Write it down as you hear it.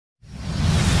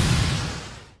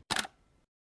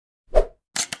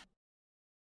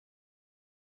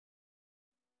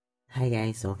Hi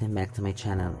guys, welcome back to my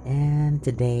channel, and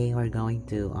today we're going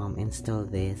to install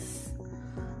this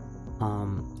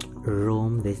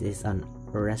room. This is an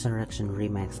Resurrection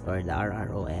Remix, or the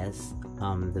RROS.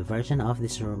 The version of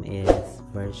this room is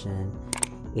version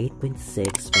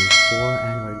 8.6.4,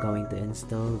 and we're going to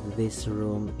install this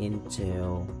room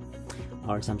into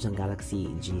our Samsung Galaxy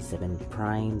G7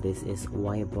 Prime. This is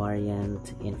Y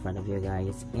variant in front of you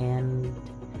guys, and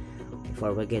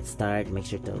before we get started, make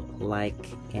sure to like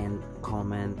and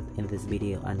comment in this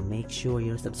video, and make sure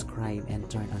you're subscribed and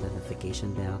turn on the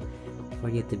notification bell for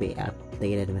you to be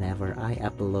updated whenever I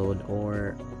upload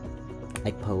or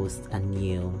I post a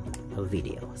new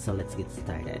video. So let's get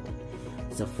started.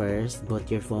 So first,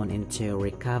 put your phone into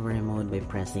recovery mode by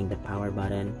pressing the power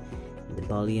button, the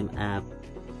volume up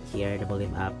here, the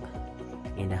volume up,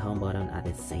 and the home button at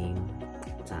the same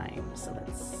time. So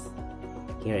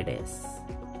here it is.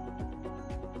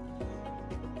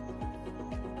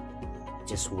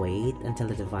 Just wait until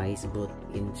the device boot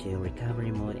into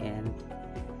recovery mode, and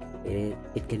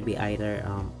it can be either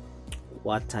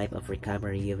what type of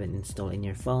recovery you've installed in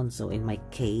your phone. So in my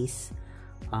case,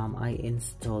 I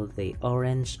installed the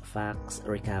Orange Fax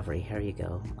recovery. Here you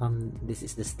go. This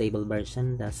is the stable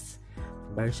version. The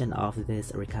version of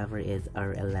this recovery is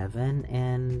R11,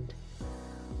 and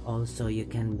also you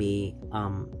can be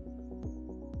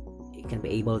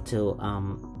able to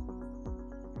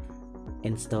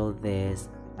install this.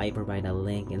 I provide a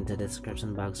link in the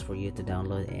description box for you to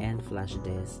download and flash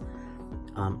this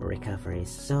recovery.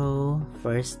 So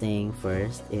first thing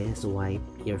first is wipe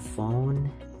your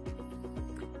phone.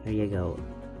 Here you go.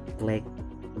 Click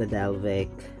the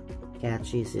Dalvik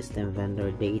Cache System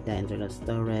Vendor Data Internet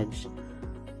Storage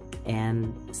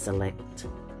and select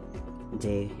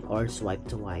the or swipe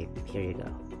to wipe. Here you go.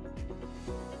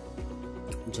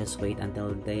 Just wait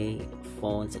until the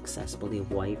phone successfully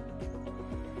wiped,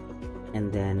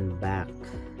 and then back.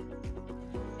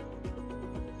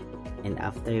 And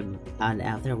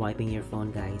after wiping your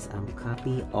phone, guys,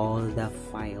 copy all the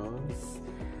files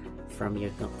from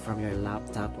your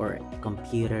laptop or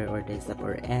computer or desktop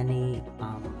or any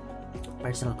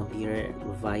personal computer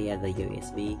via the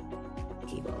USB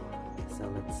cable.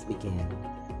 So let's begin.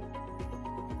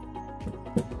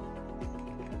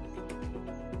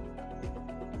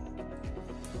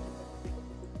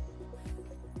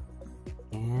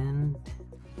 And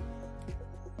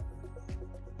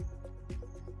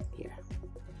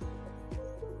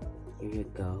here you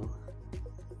go,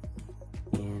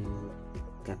 and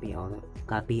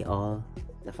copy all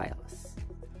the files.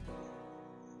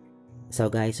 So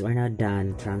guys, we're now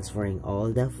done transferring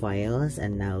all the files,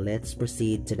 and now let's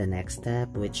proceed to the next step,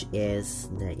 which is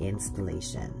the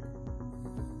installation.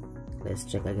 Let's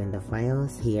check again the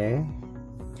files here.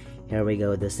 Here we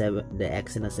go, the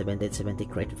Exynos 1770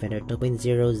 Create Vendor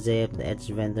 2.0 zip, the Edge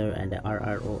Vendor, and the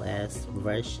RROS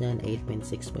version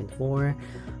 8.6.4.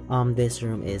 This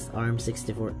room is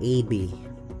ARM64 AB.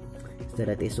 So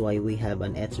that is why we have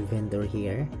an Edge Vendor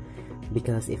here,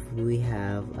 because if we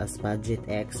have a Budget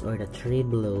X or the Tree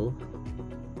Blue,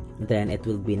 then it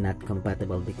will be not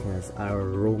compatible because our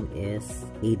room is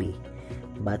AB.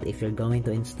 But if you're going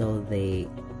to install the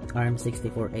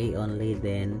ARM64A only,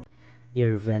 then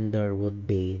your vendor would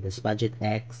be the Budget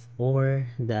X or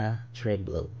the Tree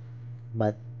Blue.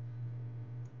 But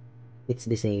it's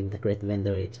the same, the Create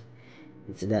Vendor, it's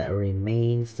the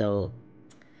remain. So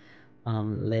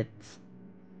let's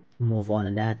move on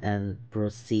to that and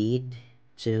proceed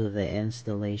to the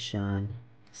installation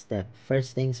step.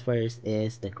 First things first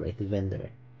is the Create Vendor.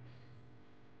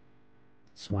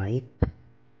 Swipe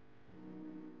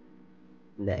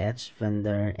the Edge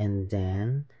Vendor, and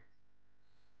then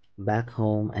back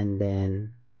home, and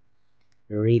then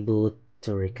reboot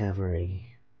to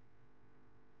recovery.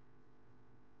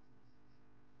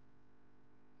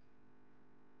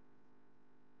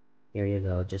 Here you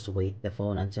go. Just wait the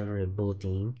phone until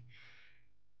rebooting,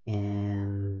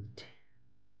 and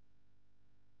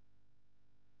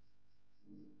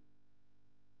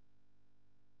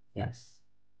yes.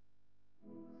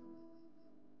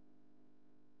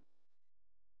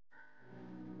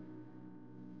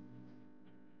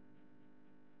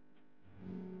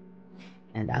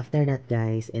 And after that,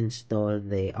 guys, install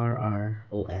the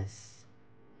RROS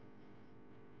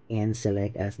and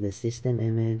select as the system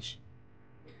image.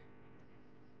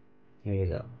 Here you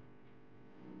go.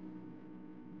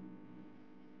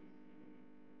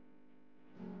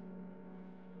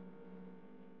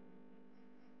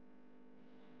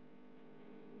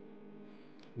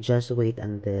 Just wait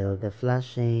until the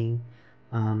flashing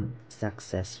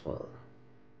successful.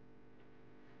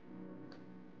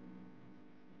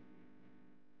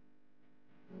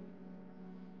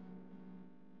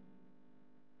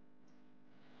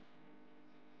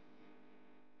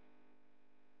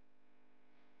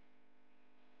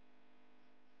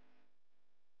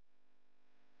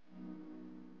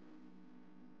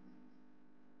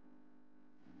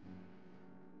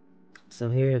 So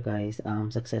here you guys,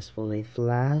 successfully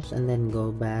flash and then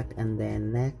go back and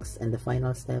then next, and the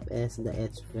final step is the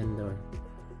edge vendor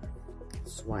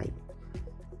swipe.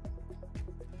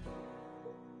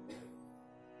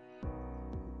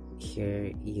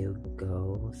 Here you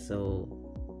go. So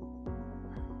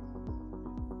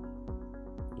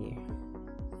here,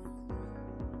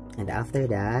 and after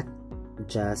that,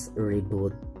 just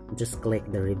reboot. Just click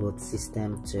the reboot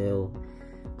system to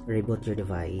reboot your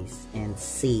device and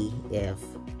see if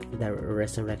the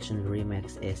Resurrection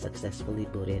Remix is successfully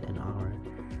booted on our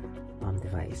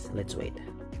device. Let's wait.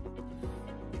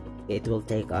 It will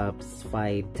take up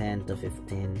 5, 10 to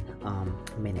 15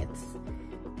 minutes.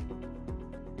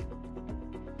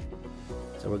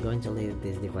 So we're going to leave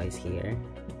this device here.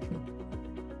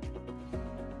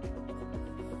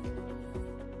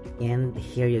 And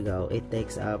here you go. It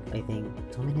takes up, I think,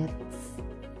 2 minutes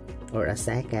or a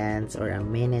second or a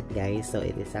minute, guys. So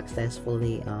it is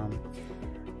successfully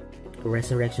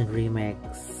Resurrection Remix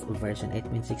version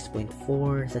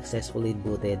 8.6.4 successfully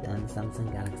booted on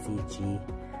Samsung Galaxy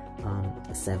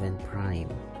G7 Prime.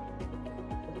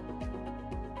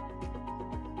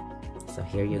 So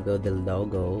here you go, the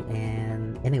logo.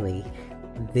 And anyway,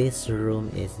 this ROM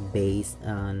is based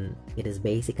on, it is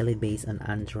basically based on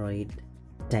Android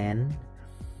 10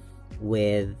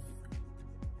 with,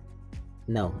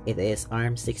 no, it is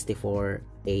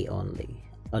ARM64A only.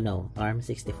 Oh no,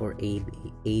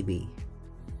 ARM64AB.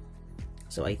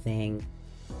 So I think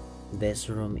this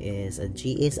ROM is a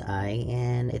GSI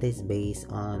and it is based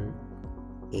on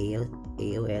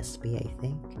aosp, I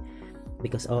think,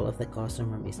 because all of the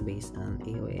custom ROM is based on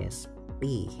aosp.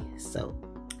 So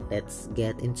let's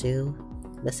get into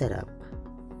the setup.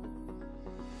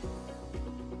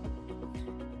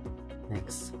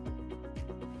 Next,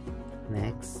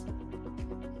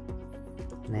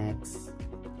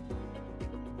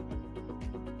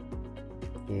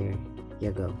 here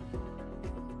you go.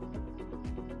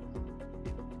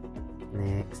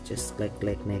 Next, just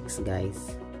click next,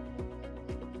 guys.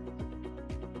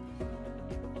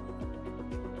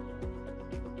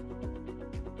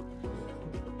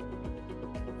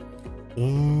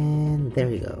 And there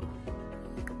you go.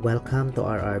 Welcome to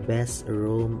our best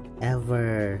ROM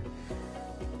ever.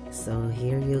 So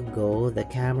here you go, the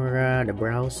camera, the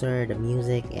browser, the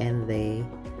music, and the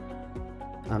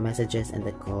messages and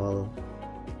the call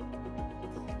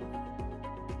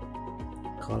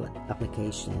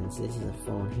applications. This is a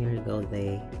phone. Here you go,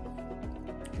 the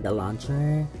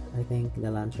launcher. I think the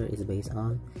launcher is based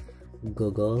on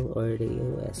Google or the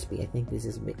aosp. I think this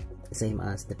is same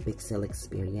as the Pixel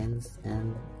experience.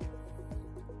 And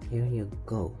here you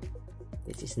go.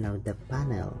 This is now the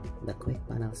panel, the quick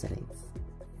panel settings.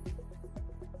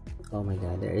 Oh my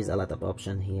god, there is a lot of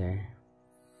option here.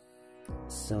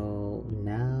 So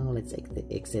now let's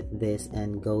exit this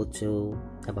and go to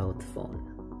about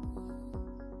phone.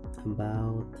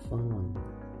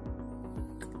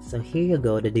 So here you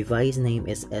go, the device name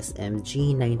is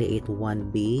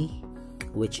SMG981B,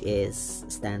 which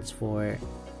stands for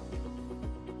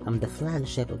the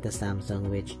flagship of the Samsung,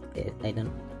 which I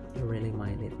don't really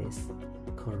mind it is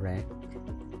correct.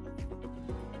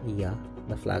 Yeah,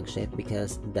 the flagship,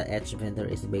 because the edge vendor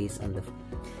is based on the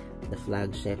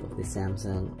flagship of the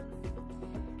Samsung.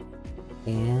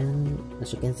 And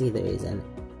as you can see, there is an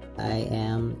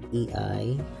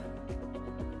IMEI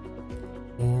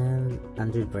and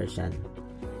Android version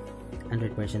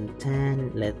 10.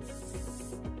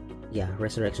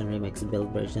 Resurrection Remix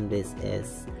build version. This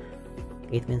is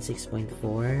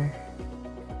 8.6.4.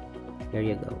 Here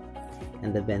you go.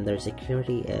 And the vendor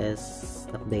security is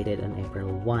updated on April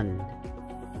 1,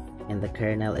 and the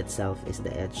kernel itself is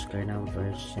the Edge kernel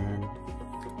version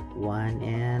 1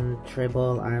 and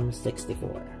triple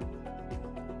ARM64.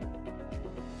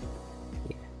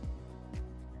 Yeah.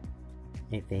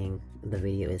 I think the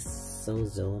video is so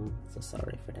zoomed, so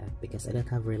sorry for that, because I don't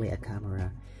have really a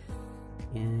camera.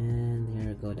 And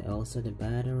here we go, also the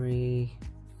battery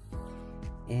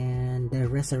and the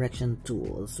resurrection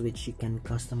tools, which you can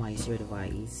customize your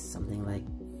device. Something like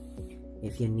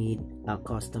if you need a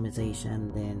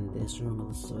customization, then this room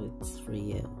also it's for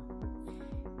you.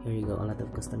 Here you go, a lot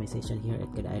of customization here.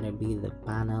 It could either be the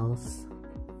panels,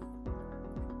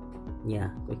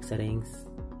 quick settings,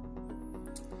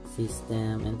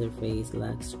 system, interface,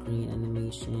 lock screen,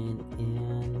 animation,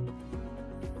 and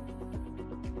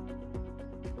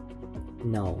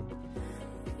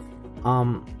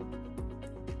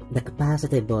the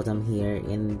capacity button here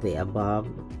in the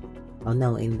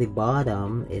in the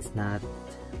bottom is not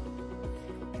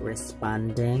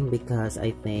responding, because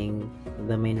I think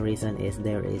the main reason is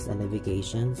there is a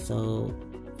navigation. So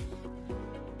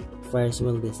first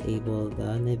we'll disable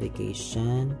the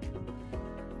navigation.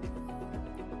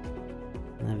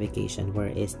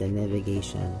 Where is the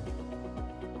navigation?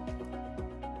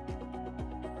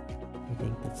 I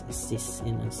think that's assist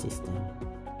in assistant,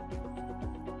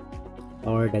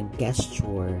 or the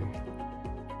gesture.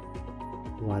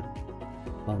 What?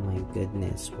 Oh my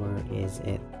goodness, where is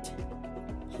it?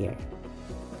 Here.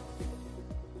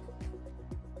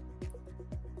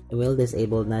 We'll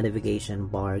disable navigation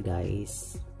bar,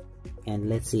 guys, and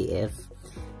let's see if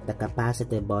the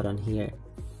capacitive button here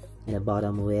in the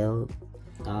bottom will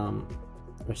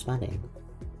responding.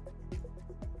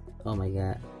 Oh my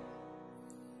god.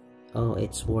 Oh,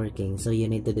 it's working. So you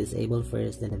need to disable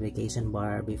first the navigation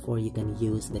bar before you can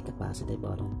use the capacitive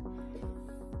button.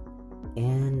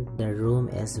 And the room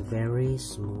is very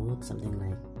smooth, something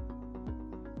like,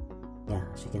 yeah,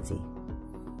 as you can see,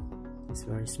 it's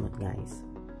very smooth, guys.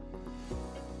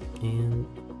 And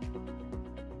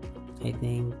I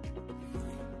think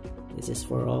this is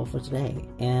for all for today.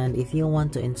 And if you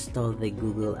want to install the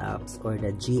Google apps or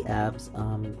the G apps,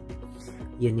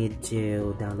 you need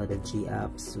to download the G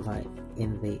apps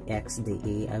in the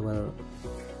XDA.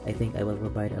 I think I will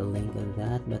provide a link on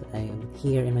that, but I am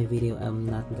here in my video. I'm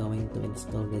not going to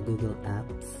install the Google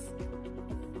apps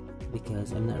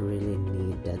because I'm not really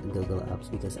need that Google apps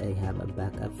because I have a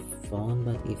backup phone.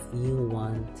 But if you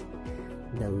want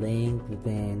the link,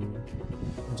 then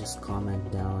just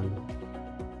comment down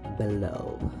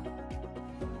below.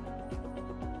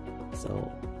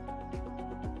 So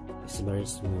it's very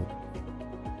smooth.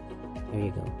 Here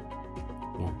you go.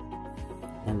 Yeah.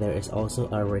 And there is also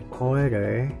a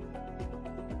recorder.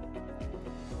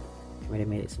 Wait a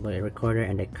minute, it's a recorder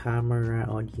and the camera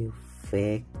audio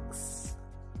fix.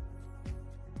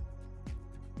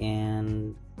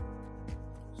 And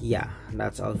yeah,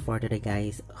 that's all for today,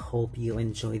 guys. Hope you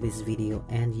enjoy this video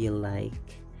and you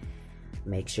like.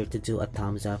 Make sure to do a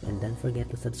thumbs up and don't forget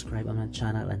to subscribe on my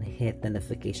channel and hit the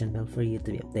notification bell for you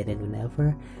to be updated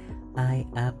whenever I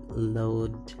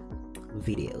upload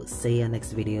videos. See you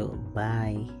next video.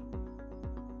 Bye.